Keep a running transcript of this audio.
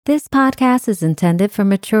This podcast is intended for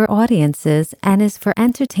mature audiences and is for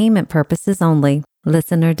entertainment purposes only.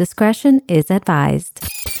 Listener discretion is advised.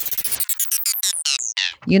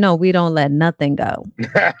 You know, we don't let nothing go.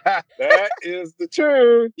 That is the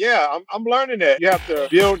truth. Yeah, I'm learning that. You have to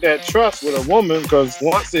build that trust with a woman because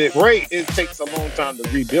once it breaks, it takes a long time to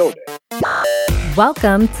rebuild it.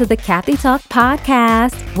 Welcome to the Kathy Talk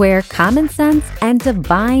podcast, where common sense and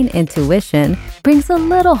divine intuition brings a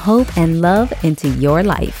little hope and love into your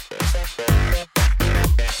life.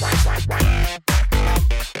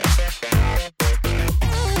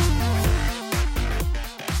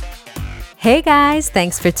 Hey guys,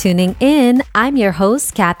 thanks for tuning in. I'm your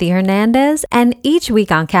host, Kathy Hernandez, and each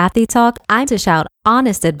week on Kathy Talk, I dish out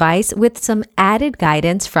honest advice with some added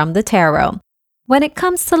guidance from the tarot. When it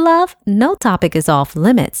comes to love, no topic is off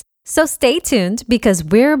limits. So stay tuned because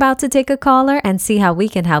we're about to take a caller and see how we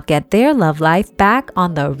can help get their love life back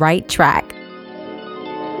on the right track.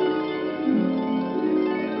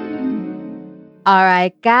 All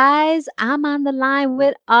right, guys, I'm on the line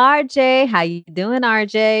with RJ. How you doing,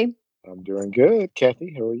 RJ? I'm doing good.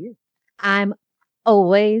 Kathy, how are you? I'm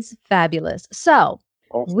always fabulous. So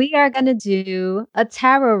Awesome. we are going to do a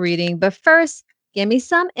tarot reading, but first, give me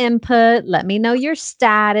some input. Let me know your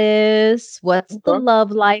status. What's the love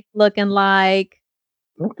life looking like?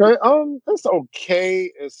 Okay. It's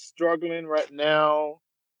okay. It's struggling right now.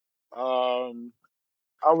 I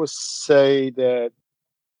would say that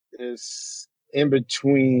it's in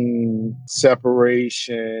between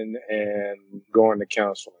separation and going to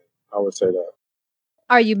counseling. I would say that.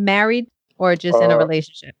 Are you married or just in a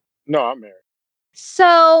relationship? No, I'm married.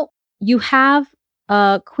 So you have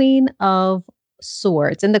a Queen of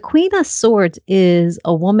Swords, and the Queen of Swords is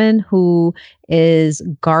a woman who is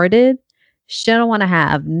guarded. She don't want to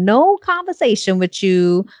have no conversation with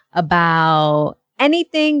you about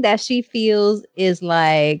anything that she feels is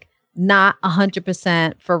like not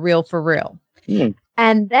 100% for real, for real.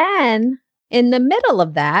 And then in the middle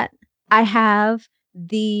of that, I have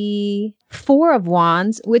the Four of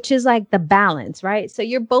Wands, which is like the balance, right? So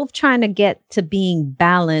you're both trying to get to being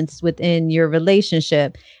balanced within your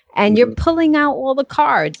relationship. And you're pulling out all the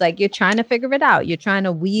cards, like you're trying to figure it out. You're trying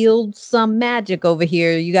to wield some magic over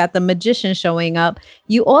here. You got the Magician showing up.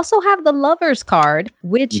 You also have the Lover's card,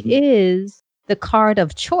 which is the card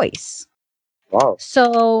of choice. Wow.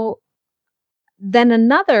 So then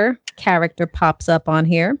another character pops up on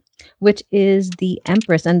here, which is the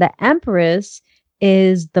Empress. And the Empress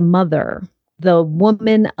is the mother, the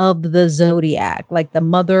woman of the zodiac, like the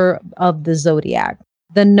mother of the zodiac,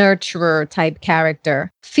 the nurturer type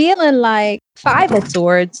character, feeling like Five of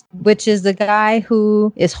Swords, which is the guy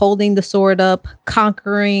who is holding the sword up,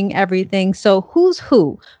 conquering everything. So who's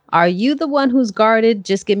who? Are you the one who's guarded?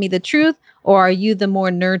 Just give me the truth. Or are you the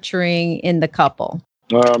more nurturing in the couple?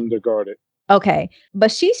 The guarded. Okay.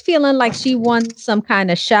 But she's feeling like she won some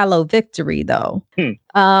kind of shallow victory, though.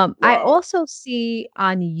 Wow. I also see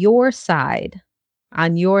on your side,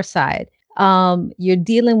 you're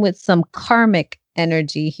dealing with some karmic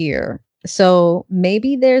energy here. So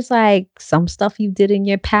maybe there's like some stuff you did in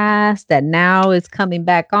your past that now is coming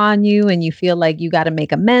back on you and you feel like you got to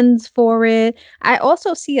make amends for it. I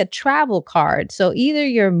also see a travel card. So either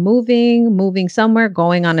you're moving somewhere,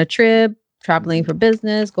 going on a trip, traveling for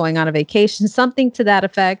business, going on a vacation, something to that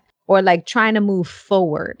effect, or like trying to move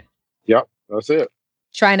forward. Yep, that's it.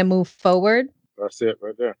 Trying to move forward. That's it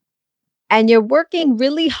right there. And you're working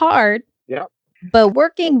really hard. Yep. But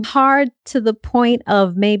working hard to the point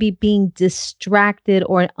of maybe being distracted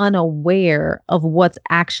or unaware of what's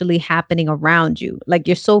actually happening around you. Like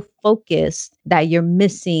you're so focused that you're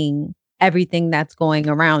missing everything that's going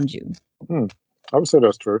around you. I would say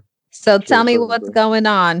that's true. So tell me what's going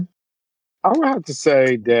on. I would have to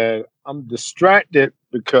say that I'm distracted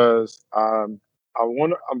because I'm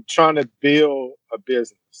trying to build a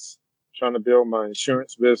business, trying to build my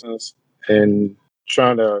insurance business and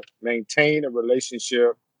trying to maintain a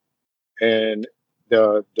relationship. And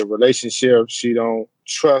the relationship, she don't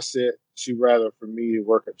trust it. She rather for me to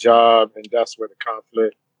work a job, and that's where the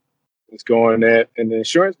conflict is going at. And the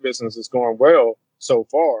insurance business is going well so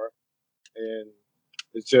far. And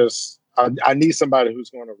it's just I need somebody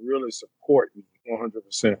who's going to really support me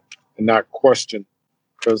 100% and not question,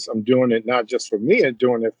 because I'm doing it not just for me, I'm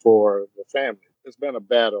doing it for the family. It's been a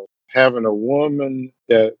battle. Having a woman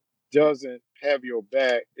that doesn't have your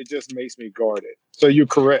back, it just makes me guarded. So you're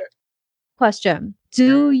correct. Question.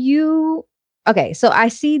 Okay, so I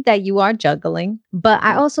see that you are juggling, but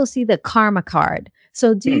I also see the karma card.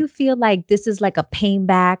 So do Hmm. you feel like this is like a pain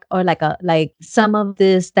back, or like some of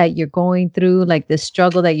this that you're going through, like the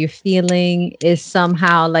struggle that you're feeling is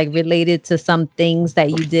somehow like related to some things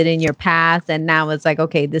that you did in your past, and now it's like,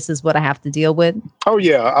 okay, this is what I have to deal with? Oh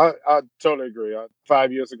yeah, I totally agree.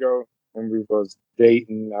 5 years ago, when we was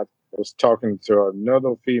dating, I was talking to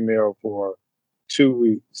another female for 2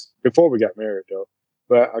 weeks before we got married, though.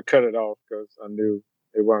 But I cut it off because I knew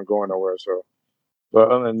it wasn't going nowhere. So, but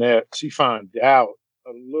other than that, she found out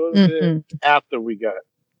a little bit Mhm. after we got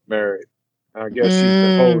married. I guess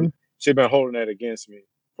Mm. she's been holding that against me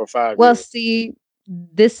for five Well, years. see,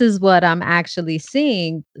 this is what I'm actually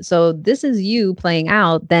seeing. So this is you playing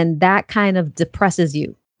out, then that kind of depresses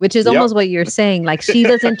you, which is Yep. almost what you're saying. Like she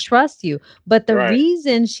doesn't trust you. But the Right.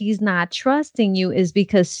 reason she's not trusting you is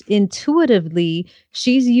because intuitively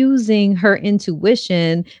she's using her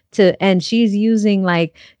intuition and she's using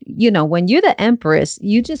like, when you're the empress,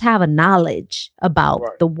 you just have a knowledge about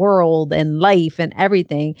Right. the world and life and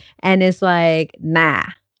everything. And it's like, nah,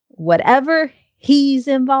 whatever he's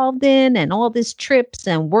involved in and all these trips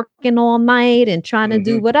and working all night and trying to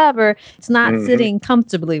do Hmm. whatever, it's not Hmm. sitting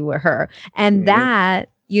comfortably with her. And Hmm. that,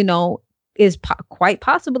 is quite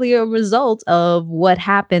possibly a result of what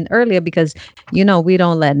happened earlier because, we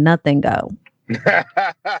don't let nothing go. That's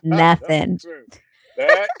the Nothing. truth.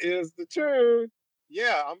 That is the truth.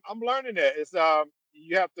 Yeah, I'm learning that. It's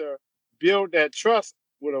you have to build that trust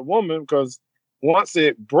with a woman because once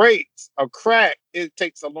it breaks or crack, it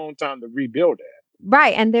takes a long time to rebuild that.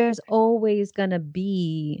 Right. And there's always going to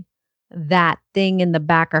be that thing in the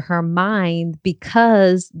back of her mind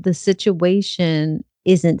because the situation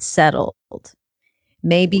isn't settled.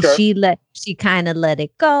 Maybe Okay. she kind of let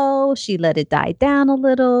it go. She let it die down a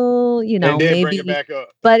little, And then bring it maybe, back up.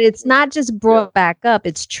 but it's not just Yeah. brought back up,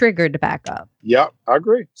 it's triggered back up. Yep, I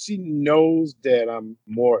agree. She knows that I'm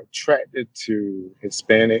more attracted to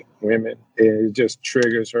Hispanic women. And it just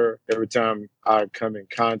triggers her every time I come in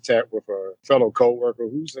contact with a fellow coworker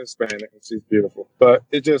who's Hispanic and she's beautiful. But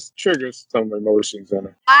it just triggers some emotions in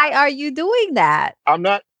her. Why are you doing that? I'm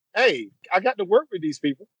not, hey, I got to work with these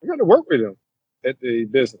people. I got to work with them at the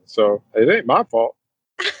business. So it ain't my fault.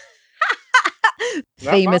 Not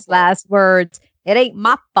my Famous fault. last words. It ain't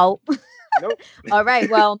my fault. Nope. All right.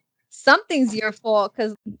 Well, something's your fault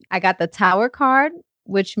because I got the tower card,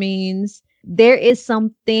 which means there is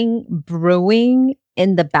something brewing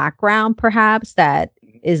in the background, perhaps that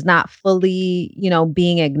is not fully,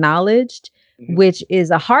 being acknowledged, Mhm. which is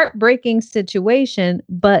a heartbreaking situation.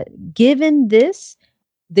 But given this,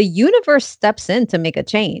 the universe steps in to make a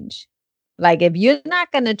change. Like if you're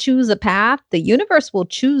not going to choose a path, the universe will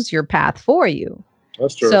choose your path for you.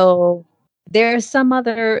 That's true. So there's some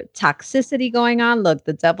other toxicity going on. Look,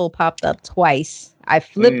 the devil popped up twice. I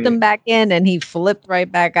flipped him back in and he flipped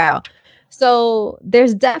right back out. So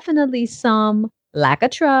there's definitely some lack of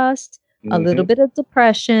trust, a little Hmm. bit of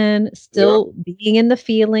depression, Yeah. still being in the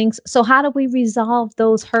feelings. So how do we resolve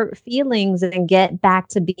those hurt feelings and get back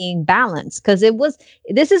to being balanced? Because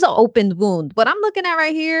this is an open wound. What I'm looking at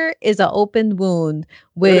right here is an open wound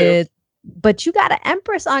It is. but you got an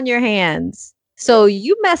empress on your hands. Yeah. So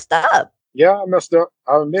you messed up. Yeah, I messed up.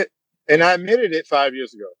 I admit, and I admitted it 5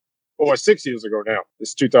 years ago, or 6 years ago now.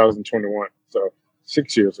 It's 2021, so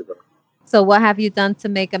 6 years ago. So what have you done to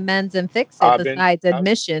make amends and fix it I've been, besides I,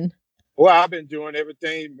 admission? well, I've been doing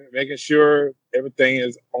everything, making sure everything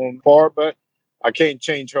is on par. But I can't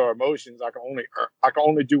change her emotions. I can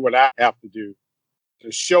only do what I have to do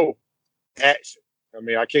to show action. I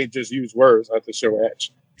mean, I can't just use words. I have to show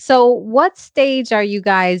action. So what stage are you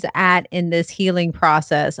guys at in this healing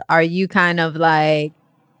process? Are you kind of like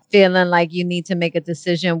feeling like you need to make a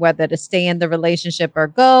decision whether to stay in the relationship or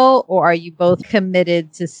go, or are you both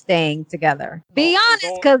committed to staying together? Be I'm honest,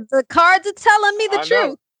 going. because the cards are telling me the I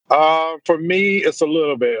know. truth. For me, it's a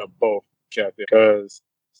little bit of both, Kathy, because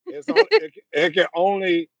it can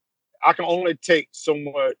only I can only take so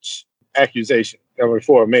much accusation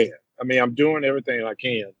for a man. I mean, I'm doing everything I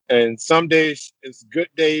can, and some days it's good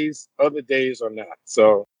days, other days are not.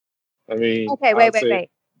 So, I mean, Okay, I'd wait, say wait.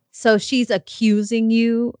 So she's accusing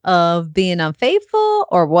you of being unfaithful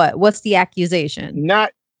or what? What's the accusation?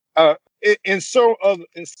 not. In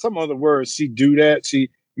some other words, she do that. She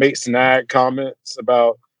makes snide comments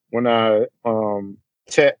about when I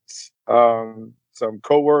text some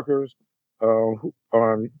coworkers. Who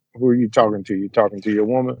are you talking to? You talking to your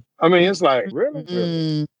woman? I mean, it's like really,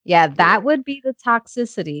 really. Yeah, Yeah. that would be the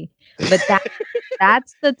toxicity. But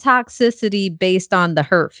that's the toxicity based on the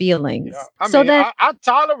hurt Yeah, feelings. I So mean, then, I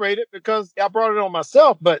tolerate it because I brought it on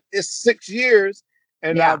myself, but it's 6 years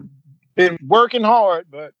and yeah. I've been working hard.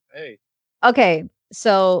 But hey, Okay,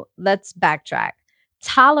 so let's backtrack.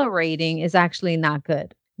 tolerating is actually not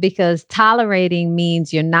good, because tolerating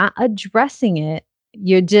means you're not addressing it.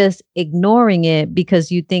 You're just ignoring it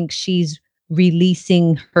because you think she's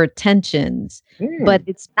releasing her tensions, but Mm,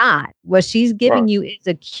 it's not. What she's giving right. you is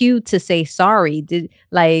a cue to say sorry.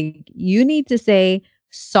 Like, you need to say,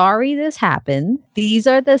 sorry, this happened. These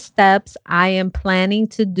are the steps I am planning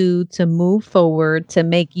to do to move forward to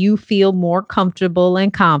make you feel more comfortable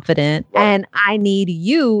and confident. Right. And I need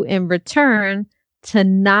you in return to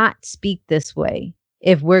not speak this way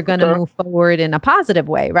if we're going to Okay. move forward in a positive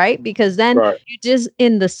way, right? Because then Right. you're just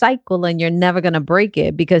in the cycle and you're never going to break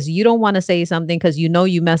it, because you don't want to say something because you know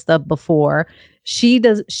you messed up before. She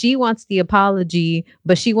wants the apology,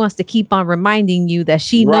 but she wants to keep on reminding you that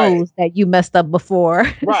she Right. knows that you messed up before.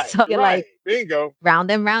 Right. So you're Right. like, Bingo. round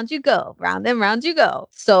and round you go, round and round you go.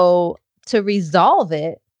 So to resolve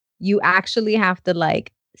it, you actually have to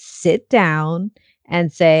like sit down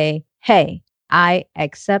and say, hey, I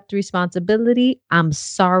accept responsibility. I'm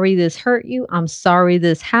sorry this hurt you. I'm sorry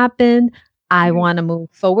this happened. I Mm, want to move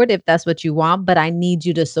forward if that's what you want, but I need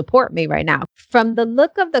you to support me right now. From the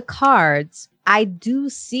look of the cards, I do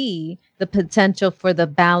see the potential for the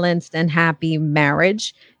balanced and happy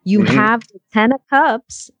marriage. You hmm have the 10 of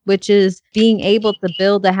cups, which is being able to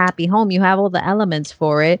build a happy home. You have all the elements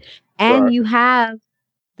for it. And Right. you have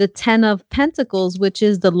the 10 of pentacles, which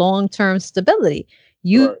is the long-term stability.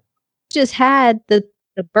 You Right. just had the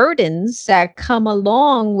burdens that come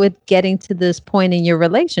along with getting to this point in your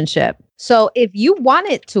relationship. So if you want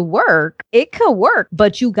it to work, it could work,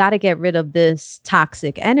 but you got to get rid of this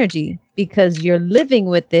toxic energy, because you're living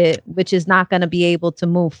with it, which is not going to be able to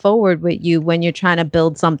move forward with you when you're trying to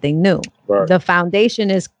build something new. Right. The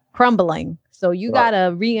foundation is crumbling. So you got Right.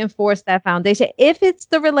 to reinforce that foundation if it's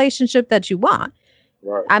the relationship that you want.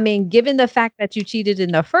 Right. I mean, given the fact that you cheated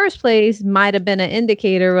in the first place, might have been an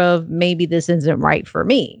indicator of maybe this isn't right for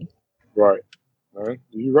me. Right. Right.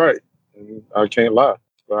 You're right. And I can't lie.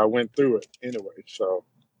 But I went through it anyway, so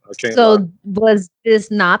I can't lie. So, was this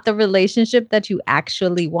not the relationship that you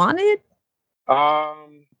actually wanted?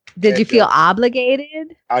 Um, Did you at feel that,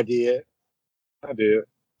 obligated? I did. I did.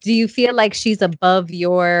 Do you feel like she's above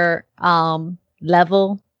your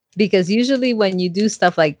level? Because usually when you do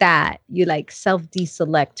stuff like that, you like self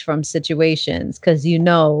deselect from situations because you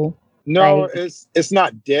know, No, like, it's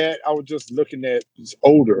not dead. I was just looking at he's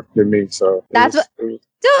older than me, so that's what, it was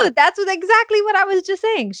dude, that's what exactly what I was just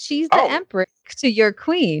saying. She's the oh empress to your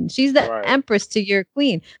queen. She's the right. empress to your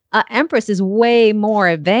queen. Empress is way more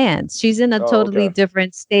advanced. She's in a Oh, totally okay.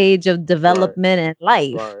 different stage of Right. development in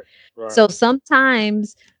life. Right. Right. So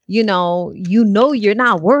sometimes, you know you're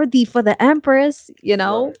not worthy for the empress,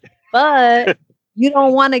 Right. but you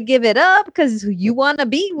don't want to give it up because you want to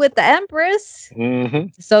be with the empress. hmm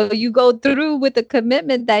So you go through with the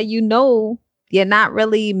commitment that you're not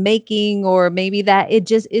really making, or maybe that it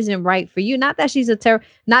just isn't right for you. Not that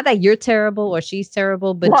not that you're terrible or she's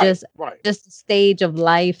terrible, but Right. just Right. just the stage of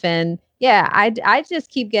life. And yeah, I just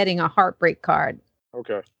keep getting a heartbreak card.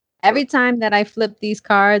 Okay. Every time that I flip these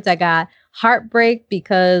cards, I got heartbreak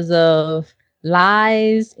because of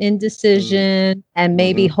lies, Mm, indecision, and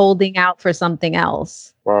maybe hmm holding out for something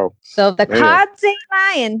else. Wow. So the Man. cards ain't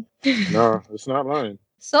lying. No, it's not lying.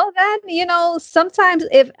 So then, sometimes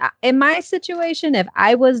if in my situation, if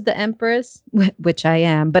I was the empress, which I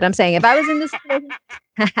am, but I'm saying if I was in this situation,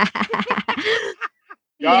 the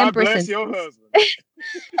God empress bless in your this, husband.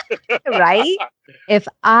 right? If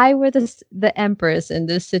I were the empress in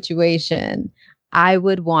this situation, I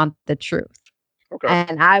would want the truth. Okay.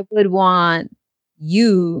 And I would want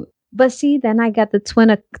you. But see, then I got the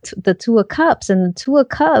two of cups, and the two of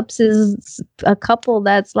cups is a couple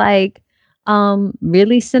that's like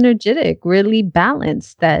really synergetic, really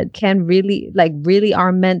balanced, that can really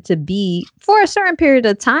are meant to be for a certain period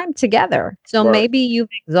of time together. So Right. maybe you've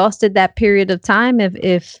exhausted that period of time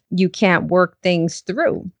if you can't work things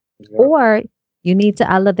through. Yeah. Or you need to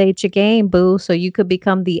elevate your game, boo, so you could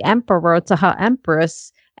become the emperor to her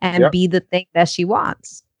empress and Yep. be the thing that she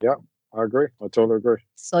wants. Yep. I agree. I totally agree.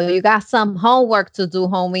 So you got some homework to do,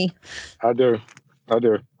 homie. I do. I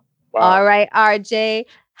do. All Wow. right, RJ.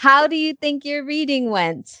 How do you think your reading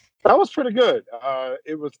went? That was pretty good.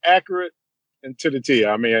 It was accurate and to the T.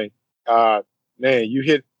 I mean, uh, man, you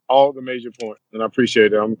hit all the major points, and I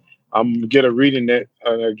appreciate it. I'm gonna get a reading that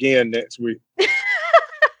again next week.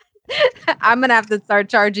 I'm gonna have to start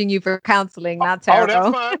charging you for counseling, not Oh, that's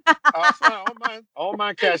tarot. fine. That's fine. All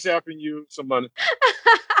mine cash apping you some money.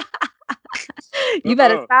 You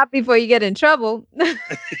better Uh-uh. stop before you get in trouble.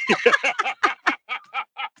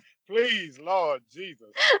 Please, Lord Jesus.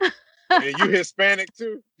 And you Hispanic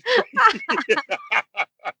too?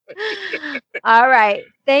 All right.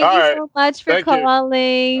 Thank All you right. so much for Thank you.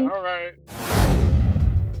 calling. All right.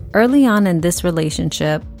 Early on in this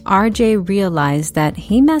relationship, RJ realized that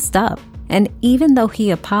he messed up. And even though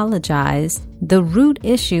he apologized, the root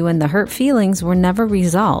issue and the hurt feelings were never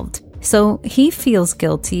resolved. So he feels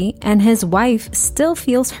guilty and his wife still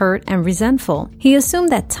feels hurt and resentful. He assumed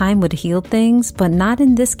that time would heal things, but not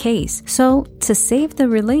in this case. So to save the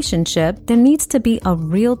relationship, there needs to be a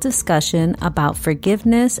real discussion about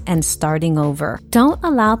forgiveness and starting over. Don't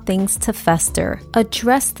allow things to fester.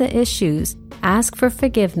 Address the issues. Ask for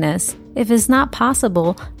forgiveness. If it's not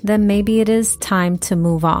possible, then maybe it is time to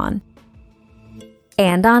move on.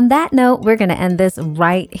 And on that note, we're going to end this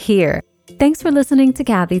right here. Thanks for listening to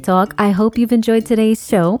Kathy Talk. I hope you've enjoyed today's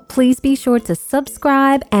show. Please be sure to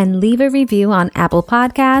subscribe and leave a review on Apple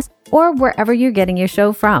Podcasts or wherever you're getting your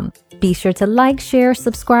show from. Be sure to like, share,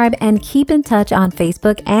 subscribe, and keep in touch on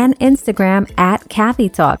Facebook and Instagram at Kathy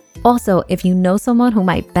Talk. Also, if you know someone who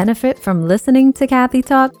might benefit from listening to Kathy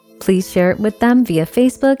Talk, please share it with them via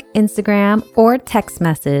Facebook, Instagram, or text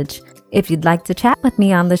message. If you'd like to chat with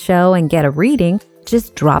me on the show and get a reading,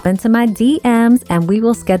 just drop into my DMs and we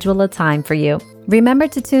will schedule a time for you. Remember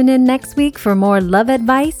to tune in next week for more love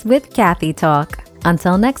advice with Kathy Talk.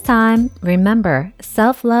 Until next time, remember,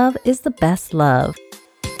 self-love is the best love.